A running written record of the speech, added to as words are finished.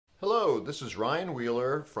Hello, this is Ryan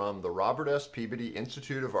Wheeler from the Robert S. Peabody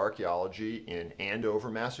Institute of Archaeology in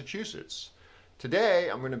Andover, Massachusetts.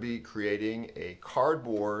 Today I'm going to be creating a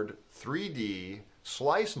cardboard 3D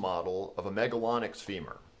slice model of a Megalonyx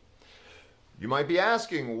femur. You might be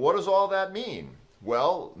asking, what does all that mean?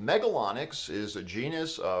 Well, Megalonyx is a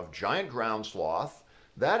genus of giant ground sloth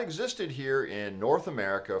that existed here in North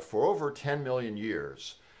America for over 10 million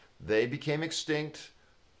years. They became extinct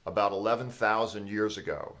about 11,000 years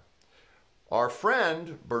ago. Our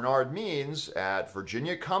friend Bernard Means at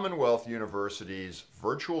Virginia Commonwealth University's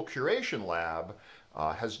Virtual Curation Lab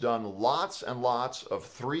has done lots and lots of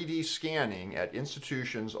 3D scanning at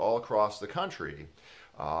institutions all across the country.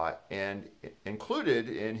 And included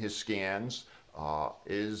in his scans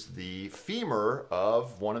is the femur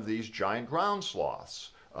of one of these giant ground sloths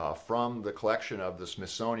from the collection of the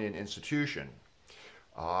Smithsonian Institution.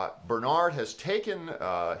 Bernard has taken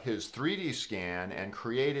his 3D scan and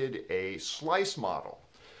created a slice model.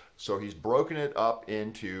 So he's broken it up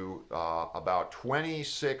into about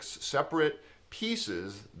 26 separate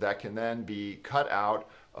pieces that can then be cut out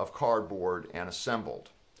of cardboard and assembled.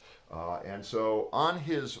 And so on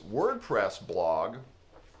his WordPress blog,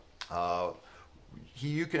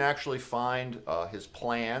 you can actually find his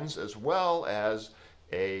plans as well as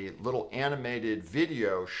a little animated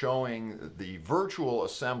video showing the virtual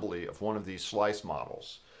assembly of one of these slice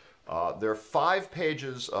models. There are 5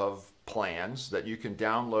 pages of plans that you can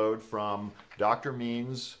download from Dr.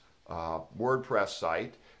 Means' WordPress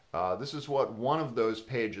site. This is what one of those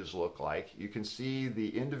pages look like. You can see the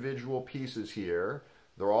individual pieces here.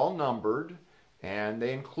 They're all numbered, and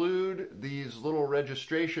they include these little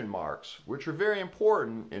registration marks, which are very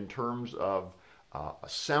important in terms of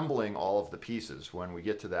assembling all of the pieces when we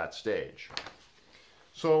get to that stage.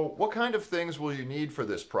 So what kind of things will you need for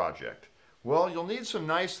this project? Well, you'll need some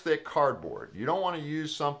nice thick cardboard. You don't want to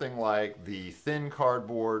use something like the thin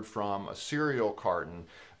cardboard from a cereal carton.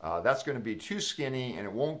 That's going to be too skinny and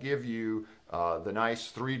it won't give you the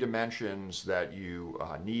nice 3 dimensions that you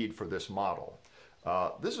need for this model.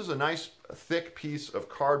 This is a nice thick piece of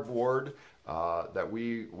cardboard that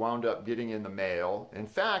we wound up getting in the mail. In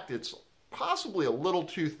fact, it's possibly a little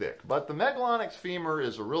too thick, but the Megalonyx femur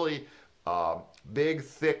is a really big,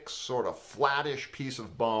 thick, sort of flattish piece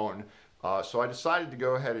of bone, so I decided to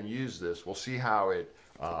go ahead and use this. We'll see how it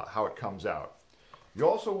comes out. You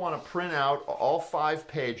also want to print out all 5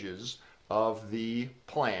 pages of the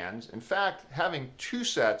plans. In fact, having 2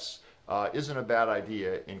 sets isn't a bad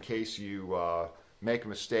idea in case you make a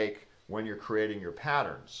mistake when you're creating your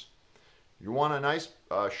patterns. You want a nice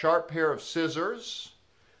sharp pair of scissors,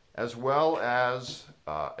 as well as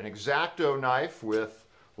an X-Acto knife with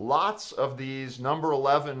lots of these number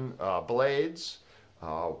 11 blades.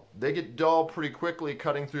 They get dull pretty quickly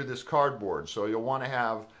cutting through this cardboard, so you'll want to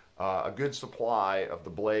have a good supply of the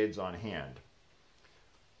blades on hand.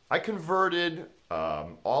 I converted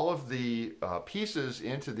all of the pieces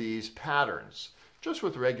into these patterns just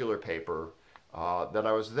with regular paper that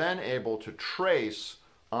I was then able to trace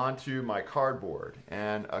onto my cardboard.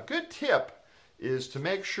 And a good tip is to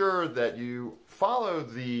make sure that you follow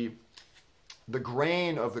the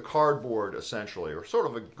grain of the cardboard, essentially, or sort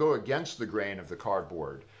of go against the grain of the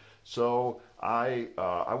cardboard. So I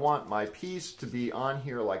want my piece to be on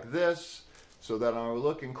here like this, so that when I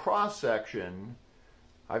look in cross-section,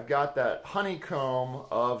 I've got that honeycomb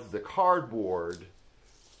of the cardboard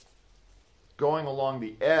going along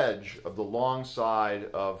the edge of the long side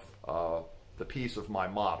of the piece of my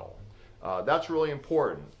model. That's really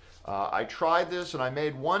important. I tried this and I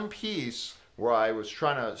made one piece where I was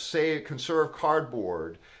trying to conserve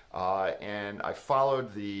cardboard, and I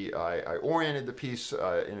followed I oriented the piece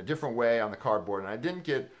in a different way on the cardboard, and I didn't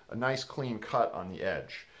get a nice clean cut on the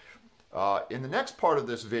edge. In the next part of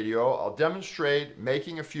this video, I'll demonstrate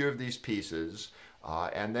making a few of these pieces,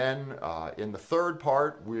 and then in the third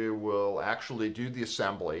part we will actually do the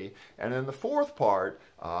assembly, and in the fourth part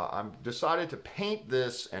I've decided to paint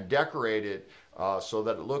this and decorate it so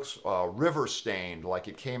that it looks river stained, like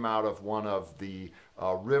it came out of one of the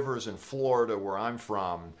rivers in Florida where I'm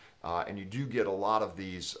from, and you do get a lot of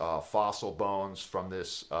these fossil bones from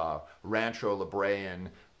this Rancho La Brean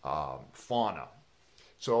fauna.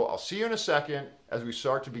 So I'll see you in a second as we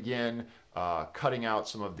start to begin cutting out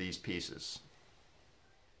some of these pieces.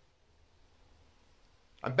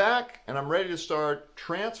 I'm back and I'm ready to start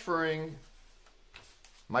transferring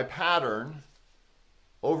my pattern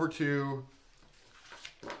over to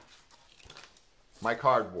my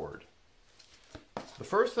cardboard. The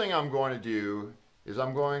first thing I'm going to do is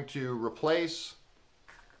I'm going to replace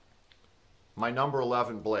my number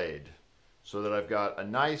 11 blade so that I've got a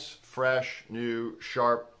nice, fresh, new,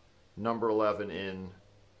 sharp number 11 in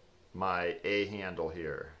my A handle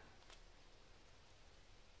here.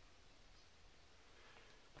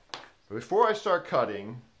 Before I start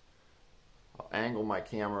cutting, I'll angle my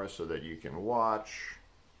camera so that you can watch.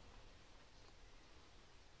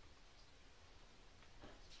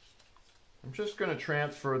 I'm just going to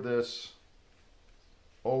transfer this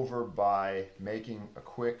over by making a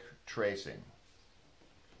quick tracing.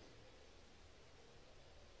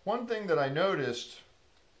 One thing that I noticed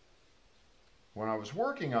when I was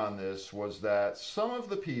working on this was that some of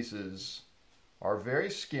the pieces are very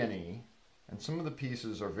skinny and some of the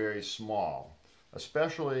pieces are very small,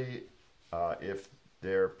 especially if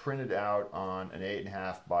they're printed out on an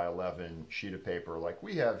 8.5 by 11 sheet of paper like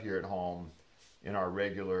we have here at home in our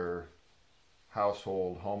regular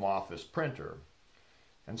household home office printer.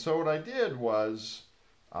 And so what I did was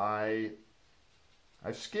I've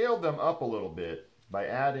scaled them up a little bit by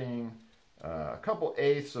adding a couple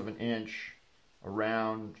eighths of an inch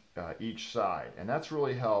around each side, and that's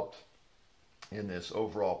really helped in this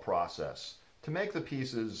overall process to make the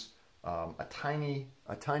pieces a tiny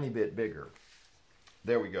bit bigger.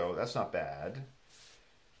 There we go. That's not bad.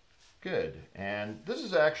 Good. And this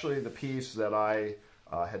is actually the piece that I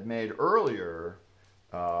had made earlier,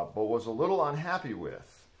 but was a little unhappy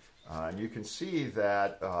with. And you can see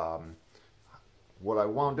that what I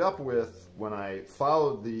wound up with when I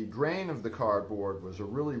followed the grain of the cardboard was a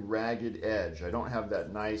really ragged edge. I don't have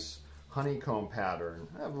that nice honeycomb pattern.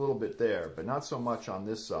 I have a little bit there, but not so much on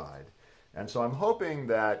this side. And so I'm hoping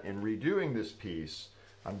that in redoing this piece,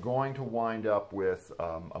 I'm going to wind up with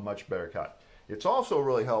a much better cut. It's also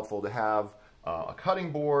really helpful to have a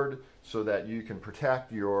cutting board so that you can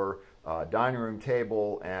protect your dining room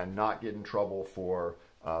table and not get in trouble for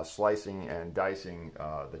slicing and dicing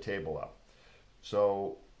the table up.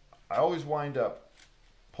 So I always wind up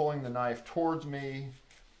pulling the knife towards me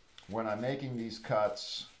when I'm making these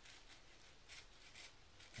cuts,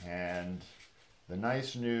 and the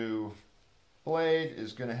nice new blade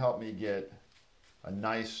is going to help me get a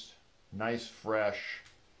nice fresh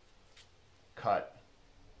cut.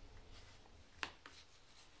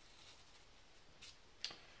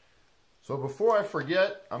 So before I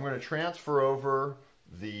forget, I'm going to transfer over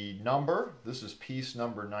the number. This is piece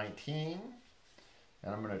number 19.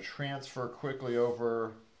 And I'm going to transfer quickly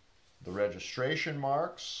over the registration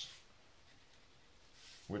marks,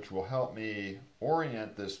 which will help me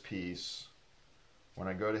orient this piece when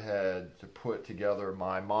I go ahead to put together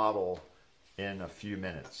my model in a few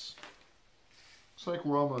minutes. Looks like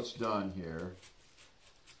we're almost done here.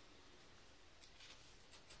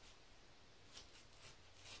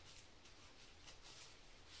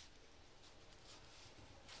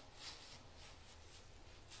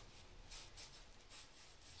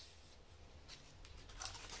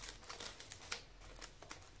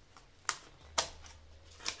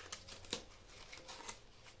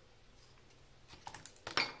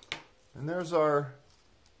 And there's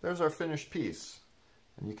our finished piece.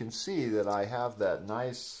 And you can see that I have that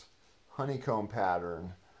nice honeycomb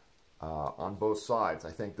pattern on both sides.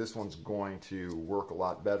 I think this one's going to work a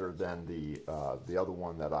lot better than the other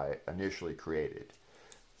one that I initially created.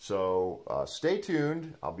 So stay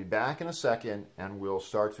tuned. I'll be back in a second and we'll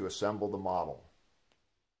start to assemble the model.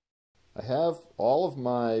 I have all of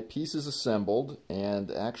my pieces assembled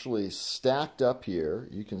and actually stacked up here.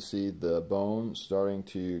 You can see the bone starting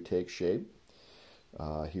to take shape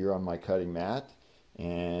here on my cutting mat.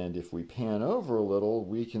 And if we pan over a little,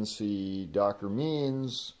 we can see Dr.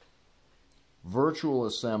 Mean's virtual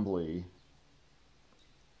assembly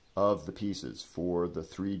of the pieces for the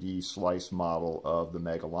 3D slice model of the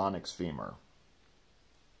Megalonyx femur.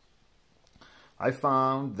 I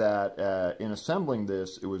found that in assembling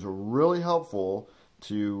this, it was really helpful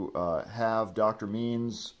to have Dr.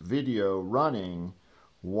 Mean's video running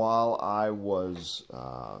while I was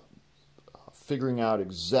figuring out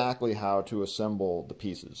exactly how to assemble the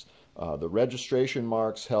pieces. The registration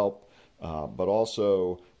marks help, but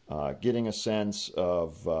also getting a sense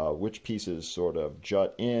of which pieces sort of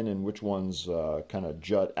jut in and which ones kind of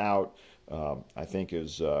jut out, I think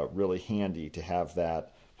is really handy to have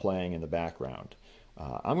that playing in the background.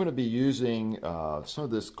 I'm going to be using some of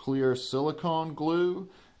this clear silicone glue.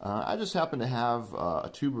 I just happen to have a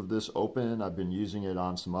tube of this open. I've been using it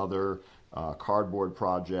on some other cardboard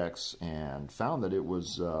projects and found that it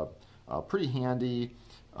was pretty handy.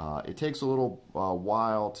 It takes a little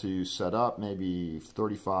while to set up, maybe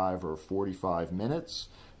 35 or 45 minutes,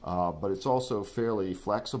 but it's also fairly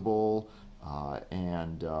flexible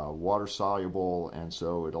and water soluble, and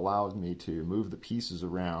so it allows me to move the pieces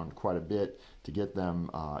around quite a bit to get them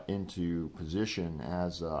into position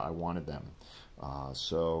as I wanted them.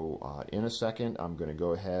 In a second, I'm going to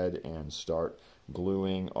go ahead and start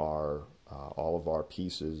gluing our all of our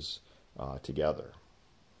pieces together.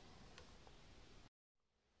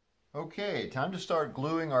 Okay, time to start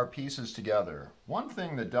gluing our pieces together. One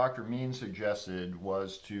thing that Dr. Mean suggested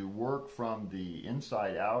was to work from the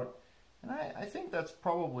inside out, and I think that's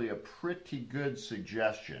probably a pretty good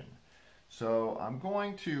suggestion. So I'm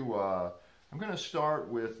going to start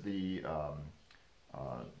with the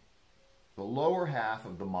lower half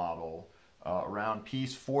of the model around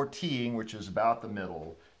piece 14, which is about the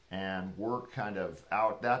middle, and work kind of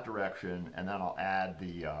out that direction, and then I'll add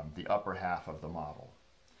the upper half of the model.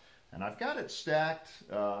 And I've got it stacked.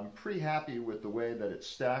 I'm pretty happy with the way that it's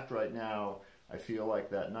stacked right now. I feel like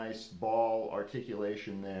that nice ball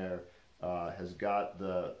articulation there has got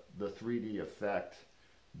the 3D effect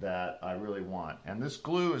that I really want. And this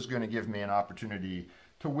glue is going to give me an opportunity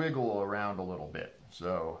to wiggle around a little bit.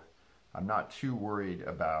 So I'm not too worried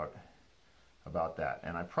about that.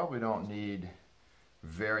 And I probably don't need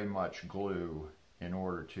very much glue in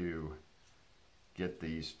order to get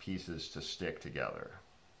these pieces to stick together.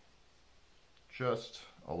 Just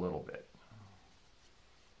a little bit.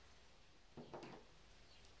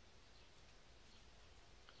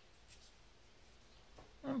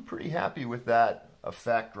 I'm pretty happy with that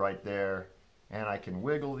effect right there, and I can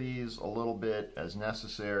wiggle these a little bit as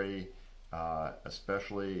necessary,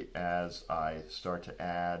 especially as I start to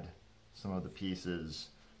add some of the pieces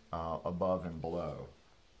above and below.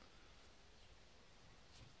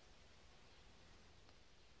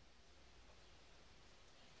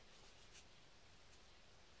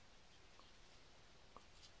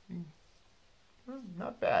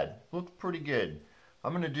 Not bad. Looks pretty good.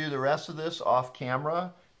 I'm going to do the rest of this off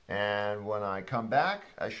camera, and when I come back,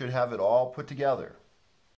 I should have it all put together.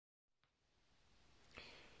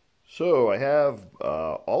 So I have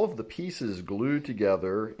all of the pieces glued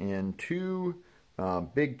together in two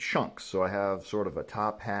big chunks. So I have sort of a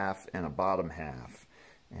top half and a bottom half.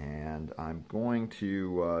 And I'm going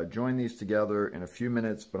to join these together in a few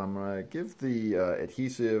minutes, but I'm going to give the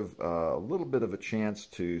adhesive a little bit of a chance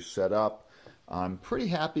to set up. I'm pretty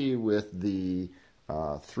happy with the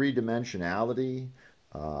three-dimensionality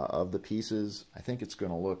of the pieces. I think it's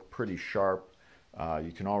going to look pretty sharp.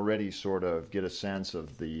 You can already sort of get a sense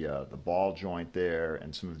of the ball joint there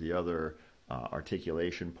and some of the other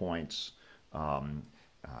articulation points.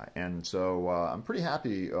 And so I'm pretty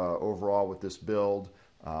happy overall with this build.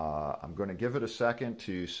 I'm going to give it a second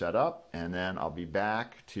to set up, and then I'll be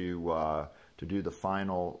back to do the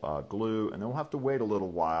final glue, and then we'll have to wait a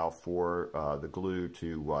little while for the glue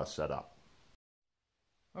to set up.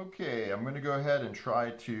 Okay, I'm going to go ahead and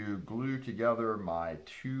try to glue together my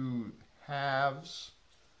two halves.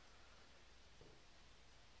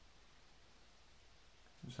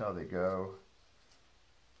 Here's how they go.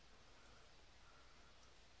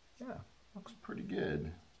 Yeah, looks pretty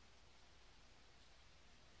good.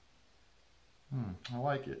 I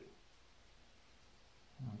like it.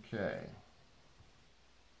 Okay.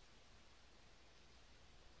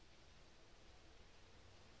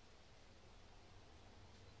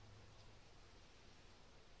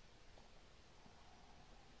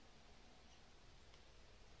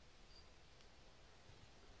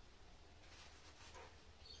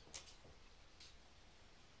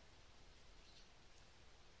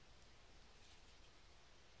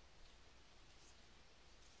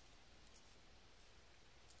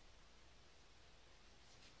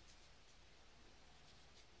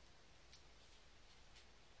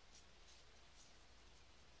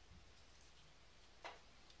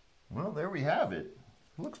 Well, there we have it.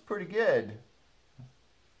 Looks pretty good.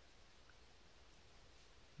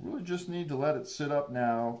 Really just need to let it sit up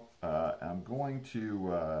now. I'm going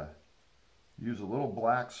to use a little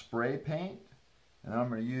black spray paint, and I'm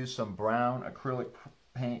going to use some brown acrylic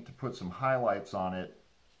paint to put some highlights on it.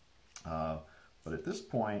 But at this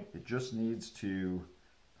point, it just needs to,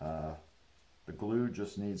 the glue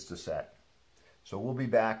just needs to set. So we'll be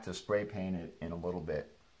back to spray paint it in a little bit.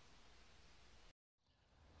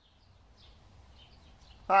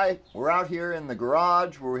 Hi, we're out here in the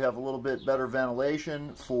garage where we have a little bit better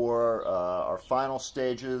ventilation for our final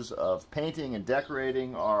stages of painting and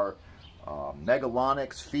decorating our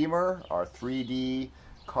Megalonyx Femur, our 3D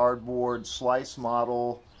cardboard slice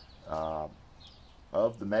model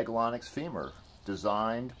of the Megalonyx Femur,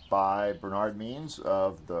 designed by Bernard Means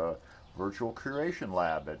of the Virtual Curation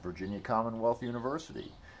Lab at Virginia Commonwealth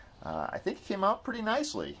University. I think it came out pretty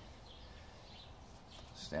nicely.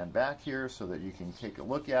 Stand back here so that you can take a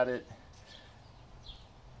look at it.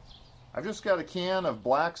 I've just got a can of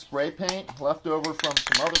black spray paint left over from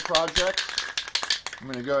some other projects. I'm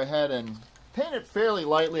going to go ahead and paint it fairly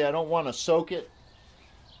lightly. I don't want to soak it.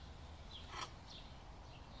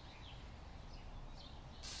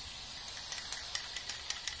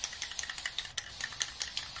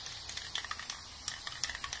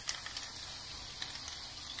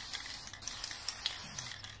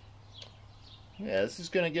 Yeah, this is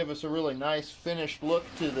going to give us a really nice finished look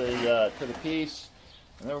to the piece,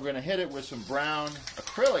 and then we're going to hit it with some brown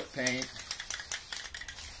acrylic paint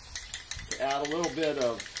to add a little bit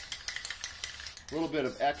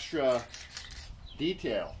of extra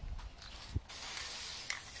detail.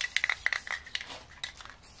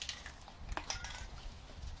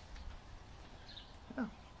 Yeah,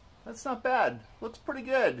 that's not bad. Looks pretty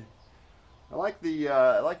good. I like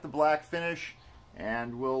the black finish.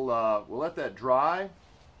 And we'll let that dry,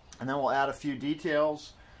 and then we'll add a few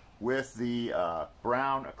details with the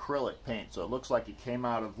brown acrylic paint, so it looks like it came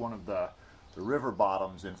out of one of the river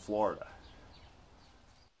bottoms in Florida.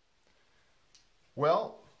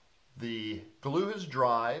 Well, the glue has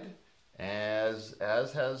dried, as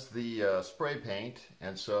has the spray paint,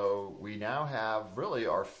 and so we now have really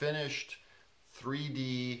our finished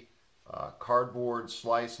 3D cardboard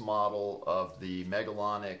slice model of the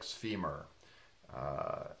Megalonyx femur.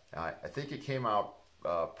 I think it came out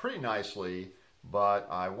pretty nicely, but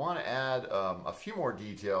I want to add a few more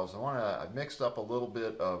details. I've mixed up a little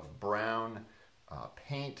bit of brown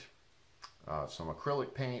paint, some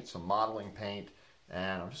acrylic paint, some modeling paint,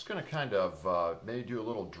 and I'm just going to kind of maybe do a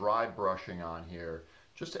little dry brushing on here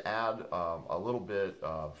just to add a little bit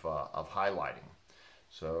of highlighting.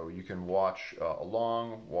 So you can watch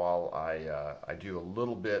along while I do a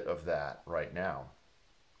little bit of that right now.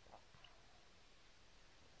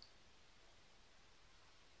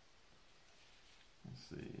 Let's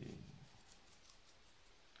see.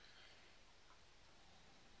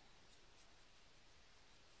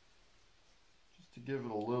 Just to give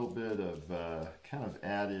it a little bit of kind of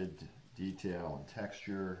added detail and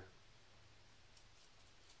texture.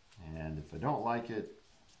 And if I don't like it,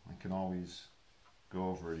 I can always go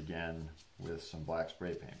over it again with some black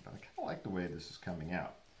spray paint. But I kind of like the way this is coming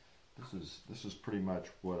out. This is pretty much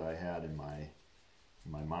what I had in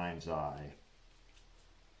my mind's eye.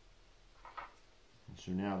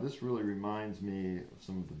 So now this really reminds me of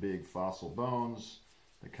some of the big fossil bones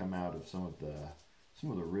that come out of some of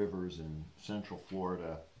the rivers in central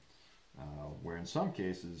Florida, where in some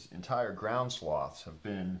cases entire ground sloths have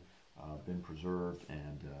been preserved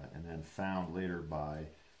and then found later by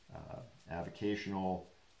avocational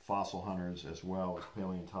fossil hunters as well as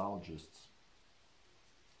paleontologists.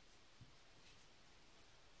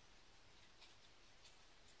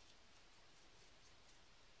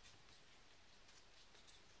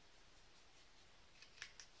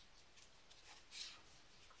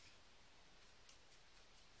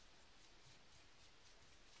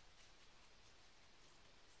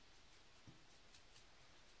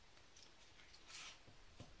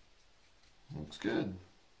 Looks good.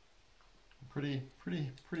 I'm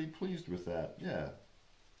pretty pleased with that. Yeah,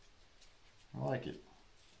 I like it.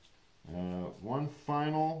 One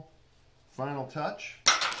final touch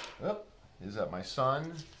is that my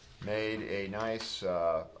son made a nice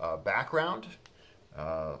background.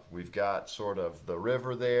 We've got sort of the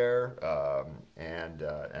river there and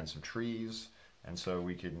some trees, and so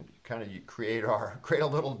we can kind of create a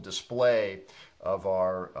little display of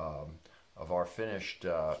our finished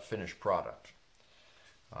product.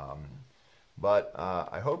 But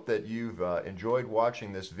I hope that you've enjoyed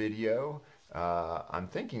watching this video. I'm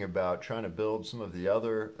thinking about trying to build some of the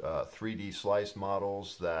other 3D slice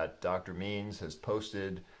models that Dr. Means has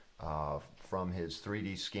posted from his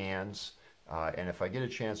 3D scans. And if I get a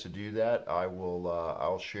chance to do that,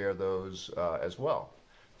 I'll share those as well.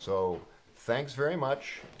 So thanks very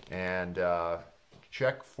much, and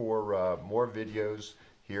check for more videos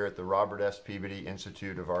here at the Robert S. Peabody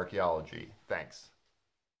Institute of Archaeology. Thanks.